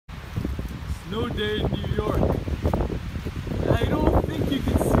snow day in New York. I don't think you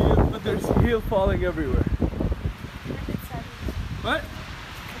can see it, but there's hail falling everywhere. What? If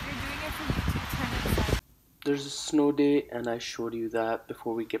you're doing it for YouTube, turn it side. There's a snow day, and I showed you that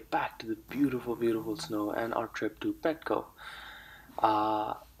before we get back to the beautiful, beautiful snow and our trip to Petco.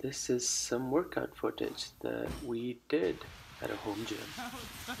 This is some workout footage that we did at a home gym.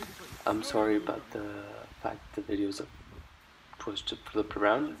 I'm sorry about the fact the videos are supposed to flip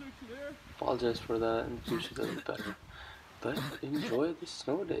around. Apologize for that, and the future's a little better. But enjoy the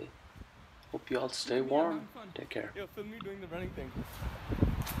snow day. Hope you all stay warm. Take care. Yo, film me doing the running thing.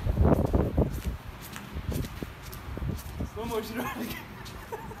 Slow motion running.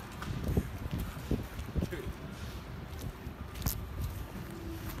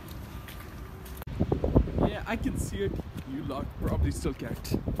 Yeah, I can see it. You lot probably still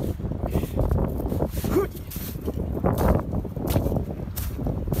can't. Okay.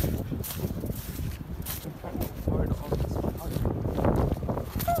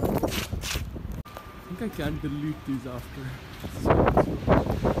 I think I can delete these after.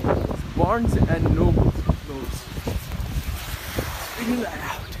 Barnes and Noble clothes. Figure that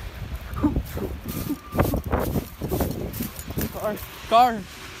out. Car.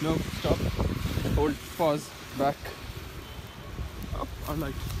 No, stop. Hold. Pause. Back. Up. Our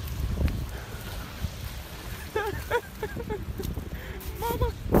light.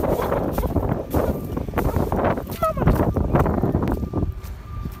 Mama.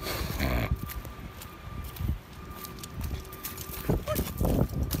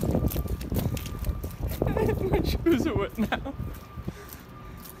 My shoes are wet now.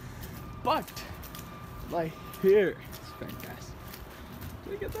 But my hair is fantastic.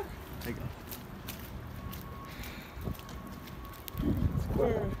 Did I get that? I got it.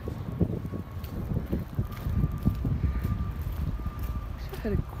 Square. I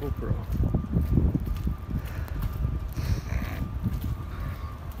had a GoPro.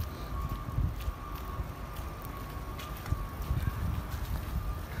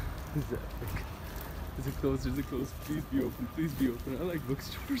 This is epic. Is it closed? Is it closed? Please be open. Please be open. I like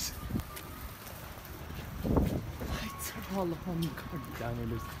bookstores. Lights are all on. God damn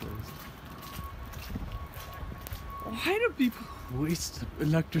it, it's closed. Why do people waste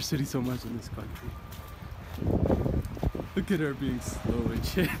electricity so much in this country? Look at her being slow and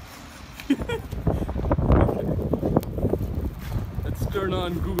shit. Okay. Let's turn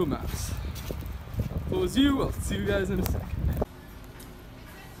on Google Maps. Close you. I'll see you guys in a second.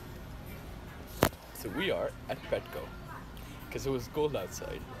 So we are at Petco because it was cold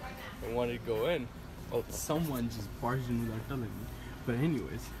outside. I wanted to go in. Well, someone just barged in without telling me. But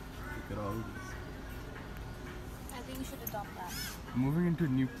anyways, look at all of this. I think you should adopt that. I'm moving into a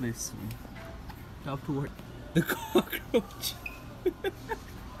new place soon. Adopt what? The cockroach. You're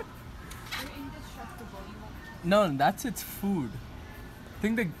indestructible. You won't. No, that's its food. I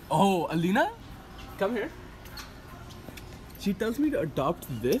think oh, Alina? Come here. She tells me to adopt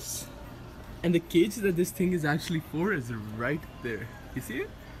this. And the cage that this thing is actually for is right there. You see it?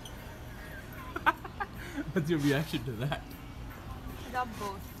 What's your reaction to that? Adopt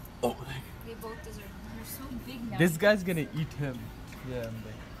both. Oh, They both deserve. They're so big now. this guy's gonna eat him. Yeah, I'm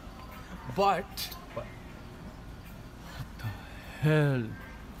like. But what the hell?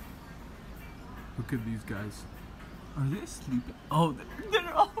 Look at these guys. Are they asleep? Oh,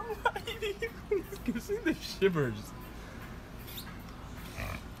 they're all hiding. This gives me the shivers.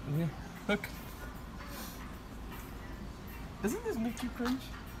 Yeah. Look. Doesn't this make you cringe?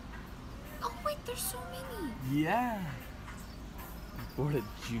 Oh wait, there's so many. Yeah. What a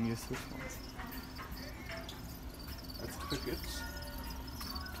genius response. That's crickets.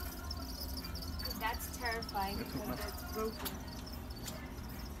 That's terrifying because it's broken.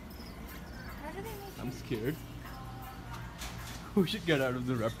 How do they make I'm scared. We should get out of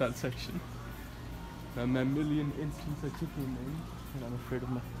the reptile section. My mammalian instincts are kicking in, and I'm afraid of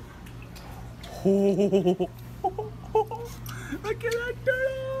my. Oh, look at that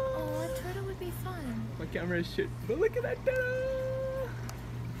turtle! Oh, a turtle would be fun. My camera is shit, but look at that turtle!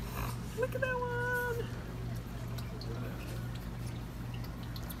 Look at that one!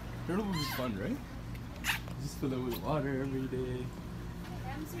 Turtle would be fun, right? Just fill it with water every day.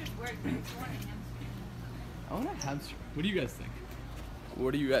 Hamsters work, but it's more a hamster. I want a hamster. What do you guys think?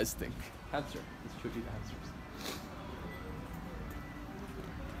 What do you guys think? Hamster. Let's show you the hamsters.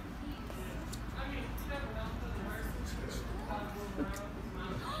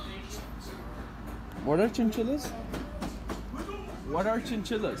 What are chinchillas? What are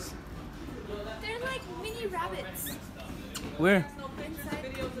chinchillas? They're like mini rabbits. Where?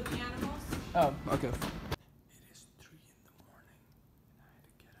 Inside. Oh, okay.